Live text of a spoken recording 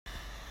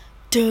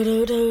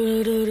Oh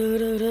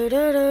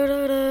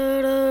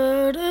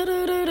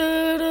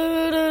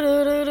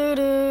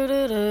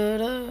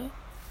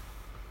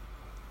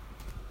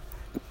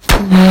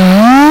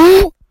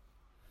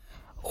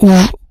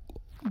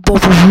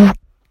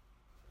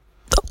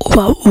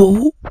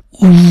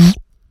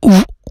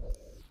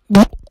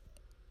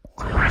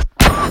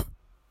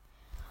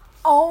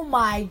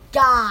my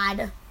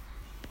God.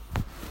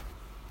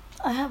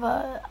 I have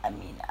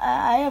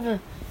a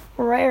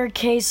rare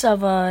case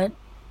of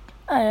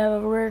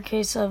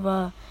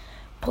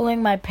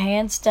pulling my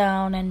pants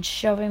down and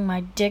shoving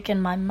my dick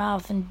in my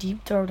mouth and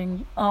deep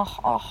throating.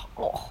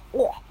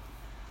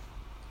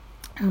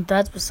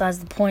 That's besides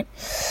the point.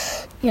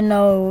 You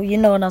know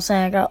what I'm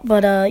saying.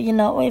 But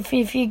if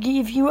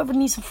you ever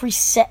need some free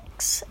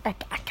sex, I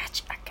got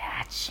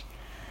you.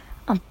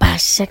 I'm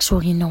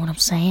bisexual. You know what I'm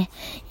saying?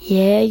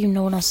 Yeah, you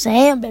know what I'm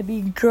saying,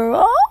 baby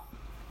girl.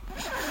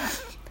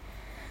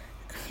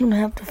 I'm gonna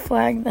have to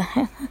flag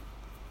that.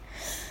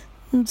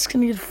 I'm just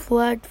gonna get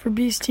flagged for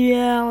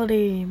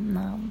bestiality. No,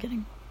 I'm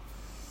kidding.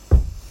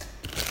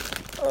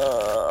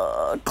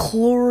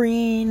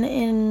 Chlorine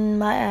in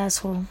my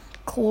asshole.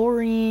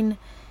 Chlorine,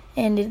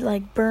 and it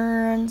like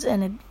burns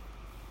and it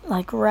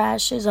like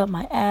rashes up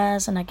my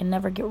ass, and I can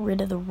never get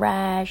rid of the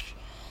rash.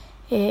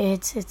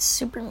 It's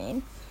super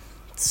mean.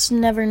 It's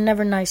never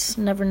nice.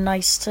 Never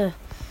nice to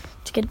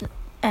get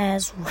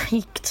ass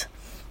raked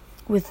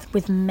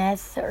with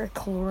meth or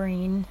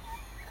chlorine.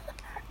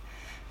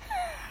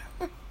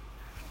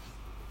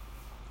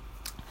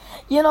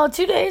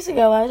 2 days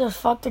ago, I just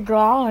fucked a girl.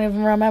 I don't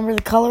even remember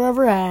the color of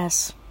her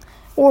ass.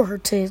 Or her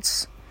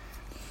tits.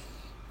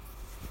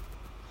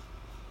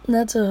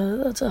 That's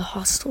a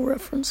hostile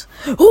reference.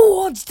 Who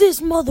wants this,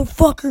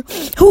 motherfucker?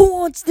 Who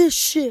wants this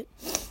shit?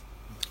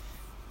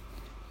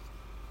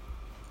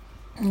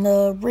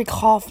 Rick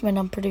Hoffman,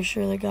 I'm pretty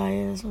sure the guy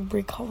is.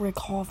 Rick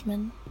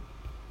Hoffman.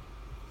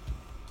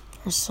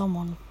 Or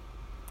someone.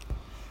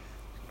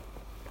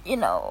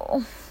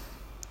 The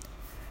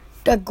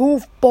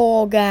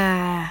goofball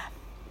guy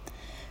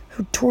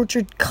who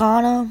tortured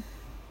Connor,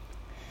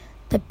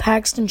 that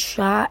Paxton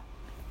shot.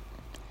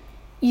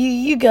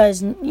 You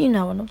guys, you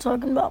know what I'm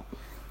talking about.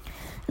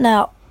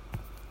 Now,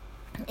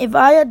 if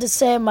I had to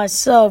say it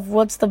myself,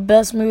 what's the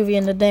best movie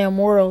in the damn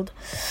world?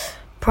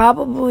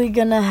 Probably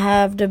gonna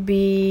have to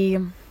be...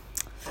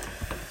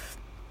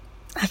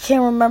 I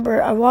can't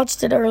remember. I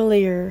watched it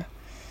earlier.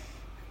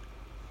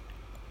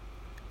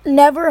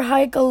 Never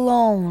Hike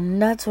Alone.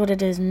 That's what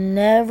it is.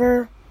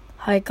 Never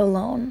Hike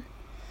Alone.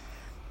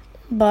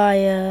 By,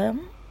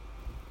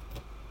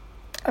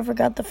 I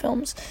forgot the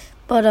films.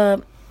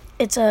 But,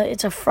 it's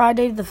a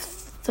Friday the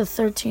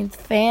 13th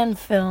fan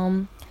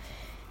film.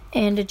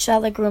 And it's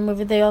shot like a real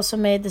movie. They also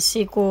made the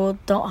sequel,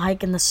 Don't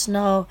Hike in the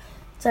Snow.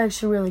 It's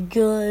actually really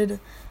good.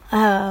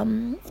 I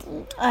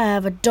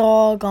have a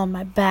dog on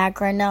my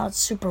back right now. It's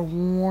super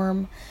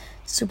warm.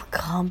 Super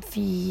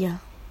comfy.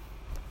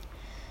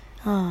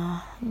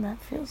 And that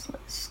feels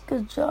nice.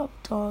 Good job,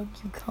 dog.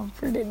 You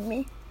comforted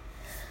me.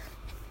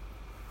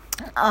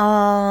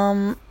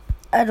 I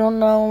don't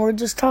know. We're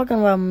just talking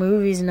about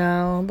movies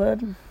now, but...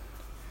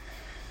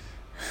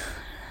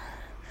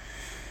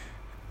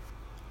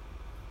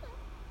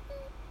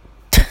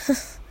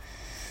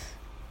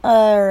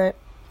 Alright.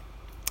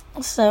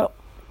 So...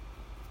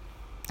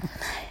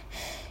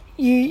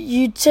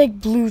 You take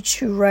Blue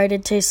Chew, right?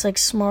 It tastes like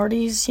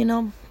Smarties,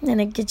 and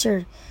it gets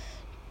your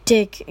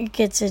dick, it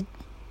gets it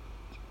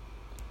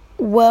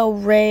well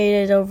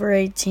rated over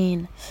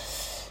 18.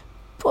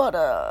 But,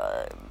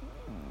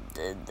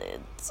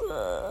 it's,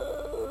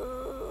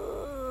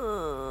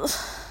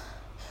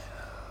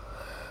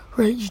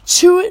 right, you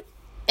chew it,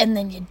 and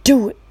then you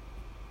do it.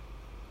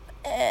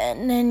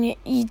 And then you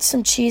eat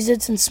some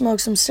Cheez-Its and smoke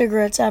some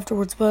cigarettes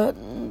afterwards, but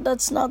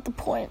that's not the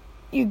point.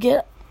 You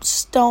get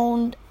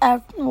stoned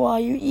while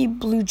you eat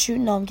Blue Chew.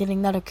 No, I'm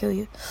kidding. That'll kill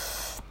you.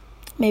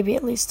 Maybe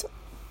at least.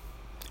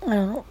 I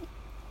don't know.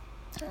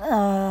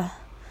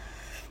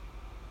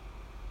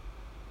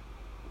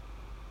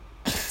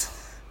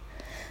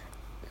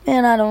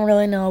 Man, I don't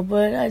really know,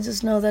 but I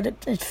just know that it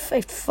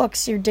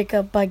fucks your dick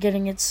up by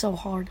getting it so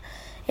hard.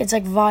 It's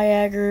like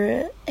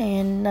Viagra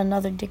and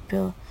another dick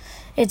pill.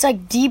 It's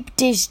like deep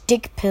dish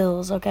dick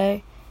pills,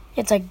 okay?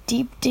 It's like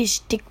deep dish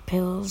dick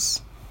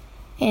pills.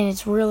 And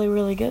it's really,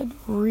 really good.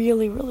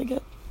 Really, really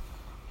good.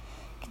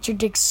 Get your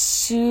dick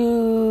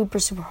super,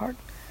 super hard.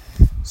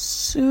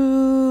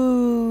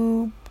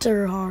 Super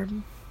hard.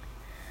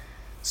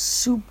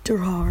 Super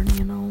hard,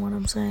 you know what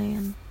I'm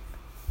saying?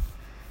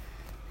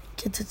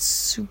 Gets it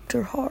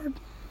super hard.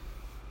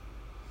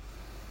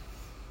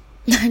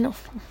 I know.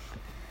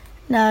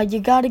 Now, you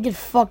gotta get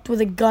fucked with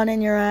a gun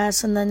in your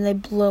ass, and then they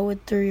blow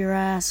it through your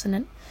ass, and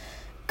it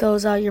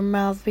goes out your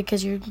mouth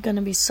because you're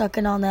gonna be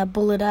sucking on that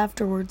bullet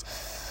afterwards.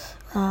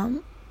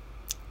 Now,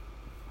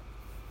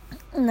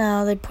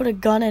 they put a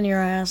gun in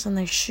your ass, and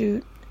they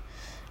shoot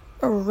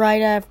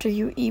right after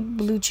you eat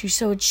Blue Chew.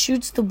 So it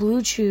shoots the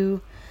Blue Chew,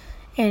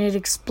 and it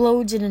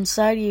explodes it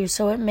inside of you,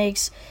 so it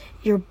makes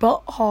your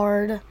butt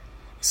hard,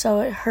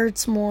 So it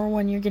hurts more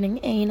when you're getting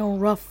anal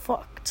rough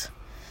fucked.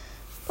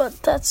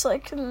 But that's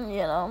like,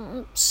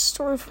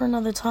 story for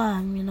another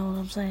time, you know what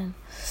I'm saying?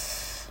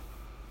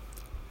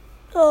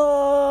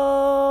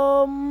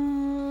 I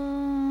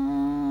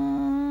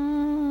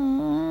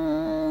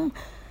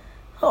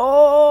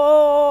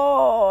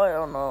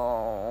don't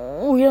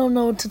know. We don't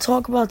know what to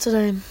talk about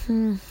today.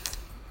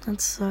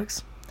 That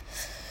sucks.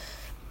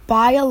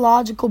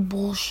 Biological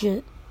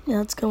bullshit. Yeah,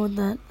 let's go with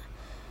that.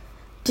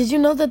 Did you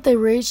know that they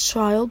raised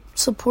child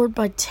support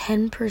by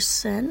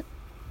 10%?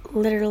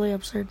 Literally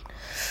absurd.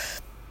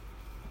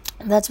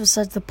 That's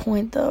besides the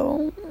point,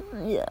 though.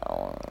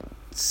 Yeah,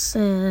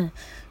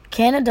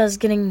 Canada's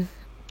getting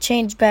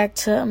changed back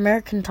to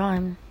American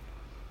time.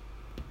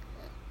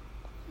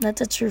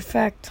 That's a true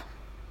fact.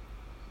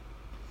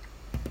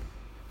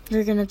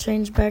 They're gonna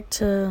change back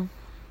to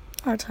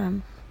our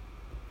time.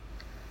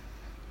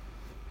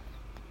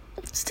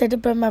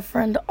 Stated by my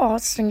friend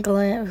Austin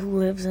Glant, who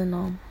lives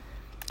in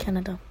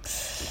Canada.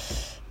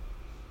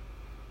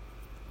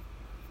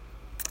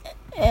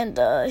 And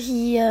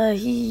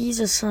he's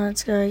a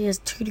science guy. He has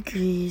 2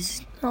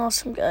 degrees.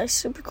 Awesome guy,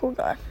 super cool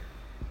guy.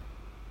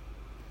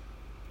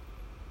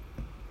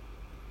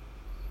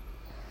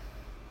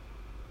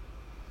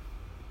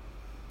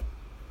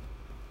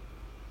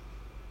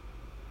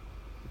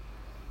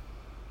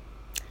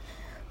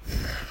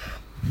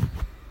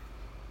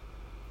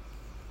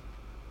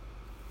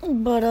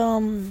 But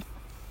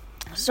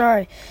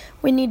sorry,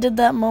 we needed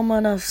that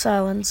moment of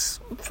silence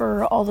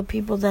for all the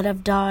people that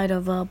have died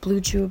of blue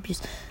chew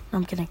abuse. No,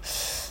 I'm kidding.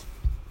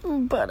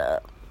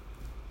 But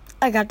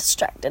I got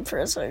distracted for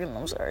a second.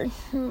 I'm sorry.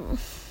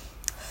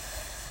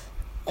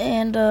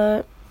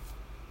 And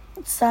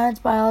science,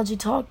 biology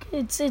talk.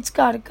 It's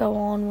got to go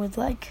on with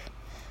like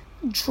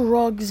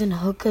drugs and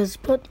hookahs,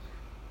 but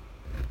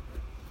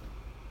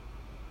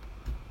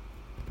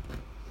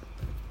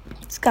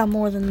it's got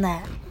more than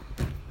that.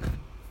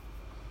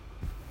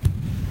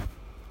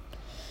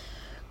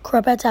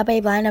 Crumpets up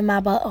a blind in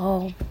my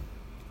butthole.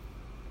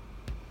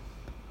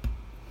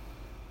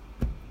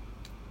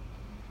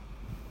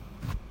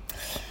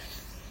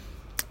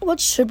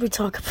 What should we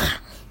talk about?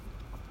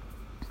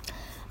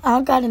 I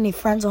don't got any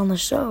friends on the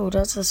show.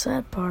 That's the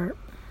sad part.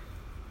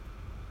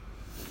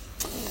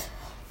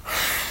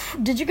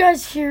 Did you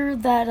guys hear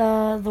that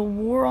the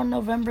war on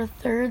November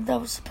 3rd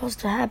that was supposed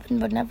to happen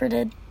but never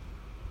did?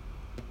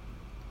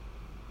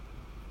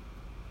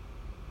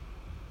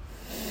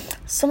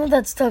 Some of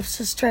that stuff's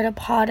just straight up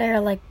hot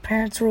air, like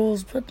parents'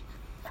 rules, but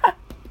I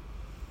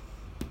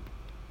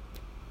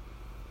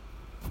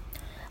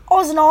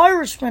was an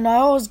Irishman. I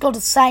always go to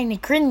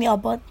Saint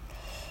Crinia, but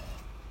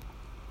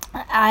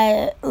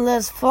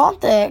let's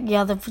flaunt that.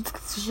 Yeah, that's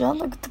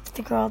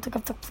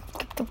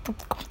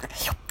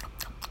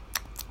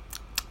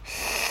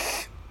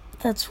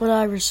what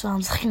Irish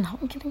sounds like. No,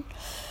 I'm kidding.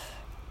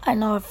 I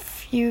know a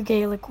few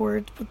Gaelic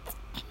words, but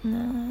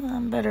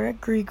I'm better at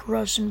Greek,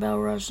 Russian,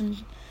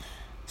 Belarusian,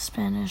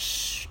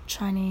 Spanish,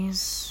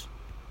 Chinese,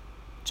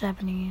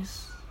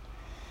 Japanese.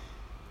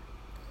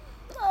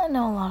 I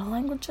know a lot of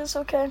languages,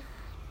 okay?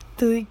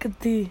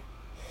 Delikati.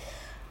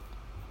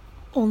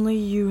 Only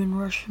you in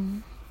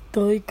Russian.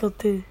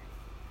 Delikati.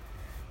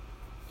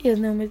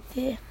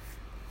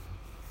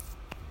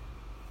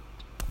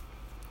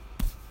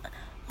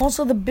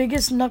 Also the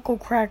biggest knuckle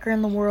cracker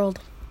in the world.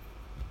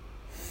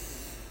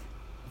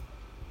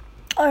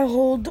 I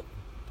hold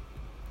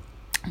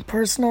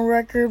personal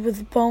record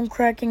with bone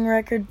cracking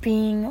record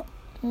being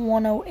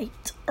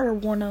 108 or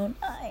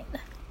 109.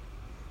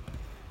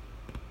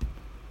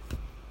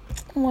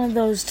 One of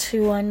those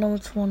two, I know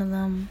it's one of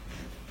them.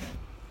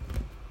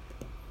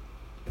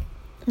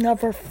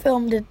 Never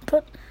filmed it,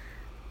 but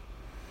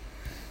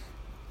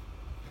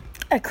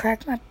I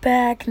cracked my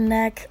back,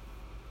 neck,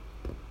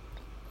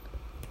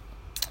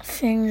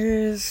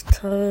 fingers,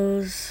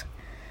 toes,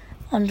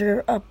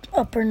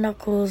 upper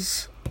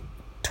knuckles,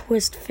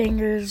 twist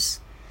fingers,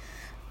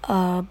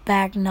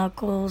 back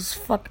knuckles,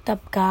 fucked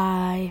up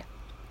guy.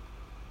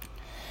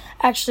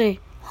 Actually,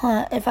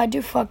 if I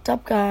do fucked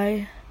up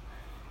guy,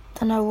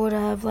 then I would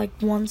have like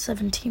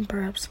 117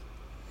 perhaps.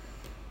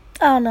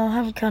 I don't know, I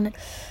haven't counted.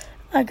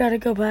 I gotta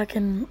go back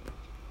and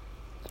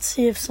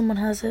see if someone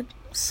has it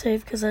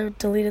saved because I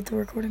deleted the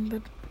recording,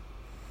 but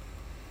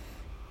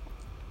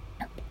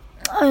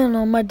I don't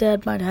know, my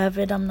dad might have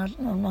it, I'm not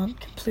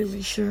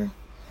completely sure.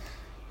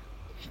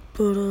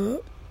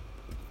 But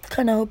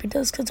kinda hope he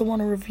does because I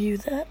want to review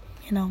that,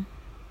 you know.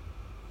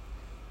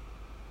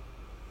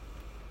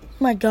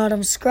 My God,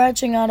 I'm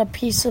scratching out a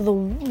piece of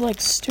the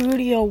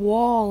studio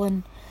wall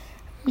and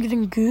I'm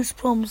getting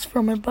goosebumps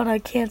from it, but I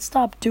can't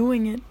stop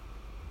doing it.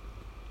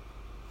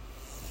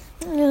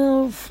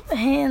 No,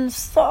 hands,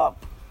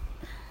 stop.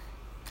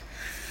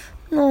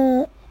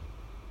 No.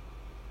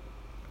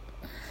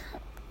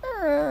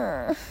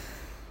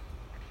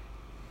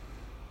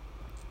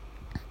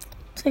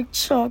 It's like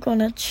chalk on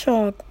a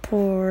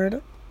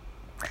chalkboard.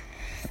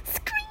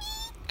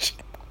 Screech.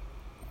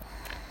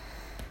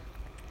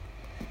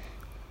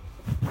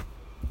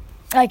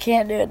 I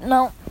can't do it.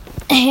 No.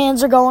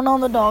 Hands are going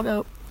on the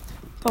doggo.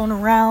 Going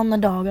around the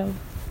doggo.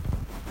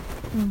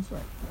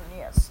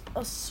 Yes,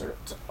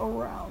 assert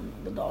around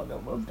the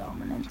doggo of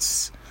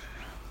dominance.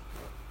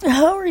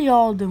 How are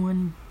y'all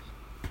doing?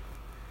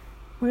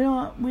 We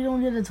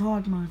don't get to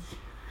talk much.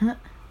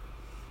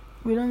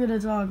 We don't get to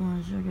talk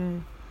much,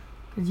 okay?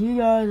 Because you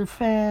guys are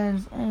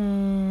fans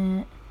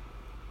and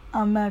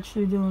I'm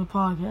actually doing a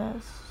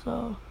podcast,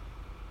 so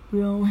we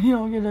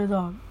don't get to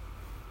talk.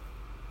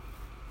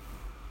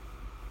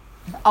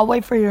 I'll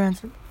wait for your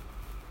answer.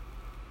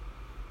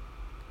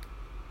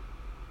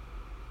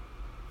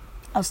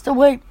 I'll still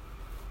wait.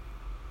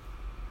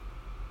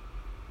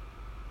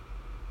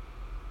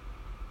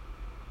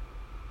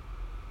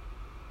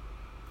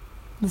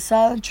 The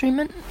silent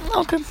treatment?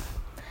 Okay.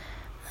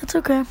 It's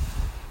okay.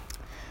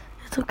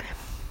 It's okay.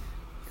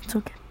 It's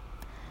okay.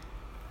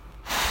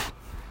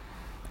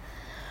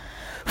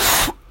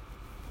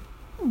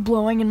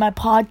 Blowing in my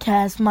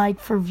podcast mic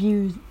for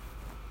views.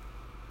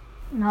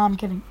 No, I'm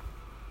kidding.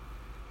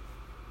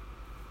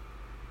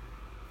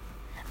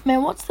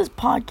 Man, what's this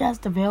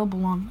podcast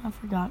available on? I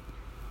forgot.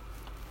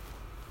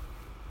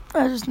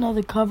 I just know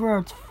the cover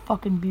art's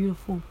fucking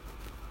beautiful.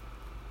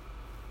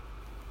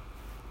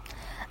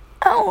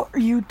 How are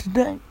you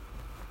today?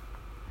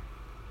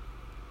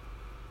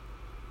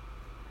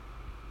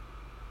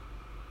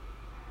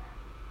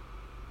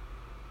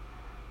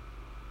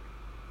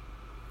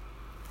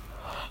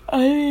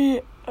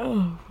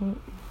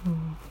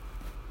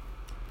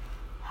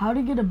 How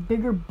to get a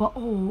bigger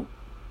butthole,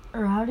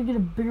 or how to get a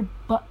bigger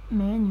butt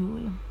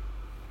manually.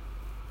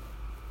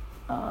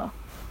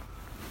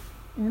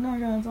 You're not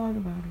gonna talk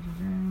about it,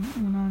 okay?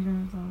 You're not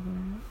gonna talk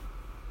about it.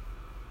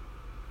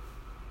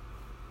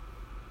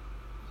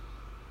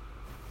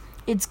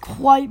 It's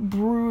quite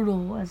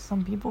brutal, as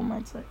some people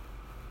might say.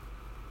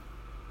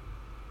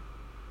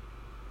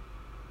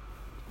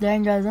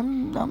 Dang, guys,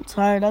 I'm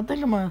tired. I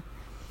think I'm gonna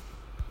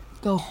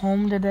go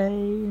home today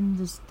and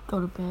just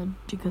go to bed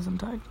because I'm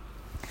tired.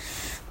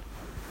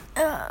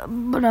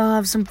 But I'll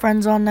have some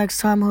friends on next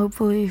time,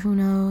 hopefully. Who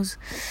knows?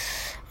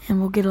 And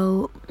we'll get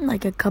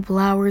a couple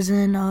hours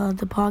in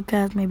the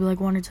podcast, maybe like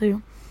 1 or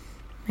 2,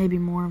 maybe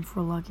more if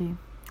we're lucky.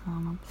 I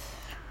don't know.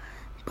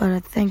 But I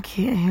think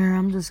here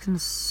I'm just gonna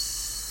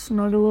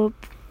snuggle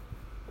up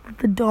with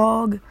the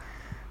dog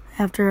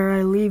after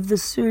I leave the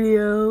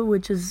studio,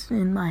 which is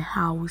in my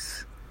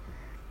house.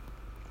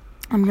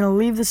 I'm gonna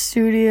leave the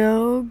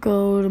studio,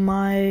 go to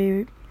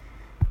my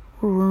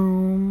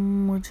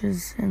room, which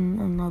is in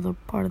another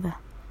part of the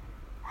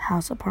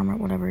house,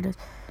 apartment, whatever it is,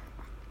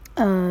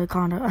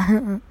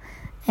 condo,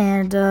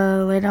 and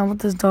lay down with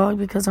this dog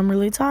because I'm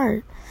really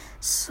tired.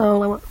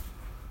 So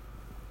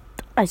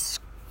I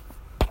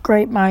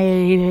scrape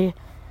my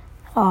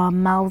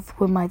mouth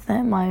with my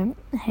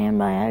hand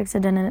by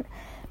accident, and it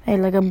made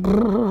like a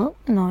brrr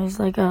noise,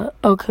 like a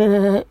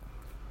okay,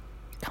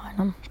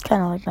 kind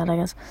of like that, I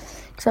guess,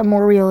 except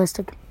more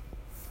realistic.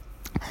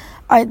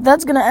 Alright,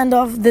 that's gonna end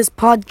off this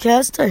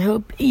podcast. I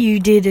hope you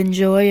did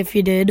enjoy. If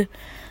you did,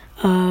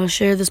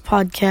 share this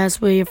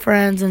podcast with your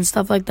friends and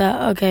stuff like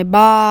that. Okay,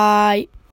 bye.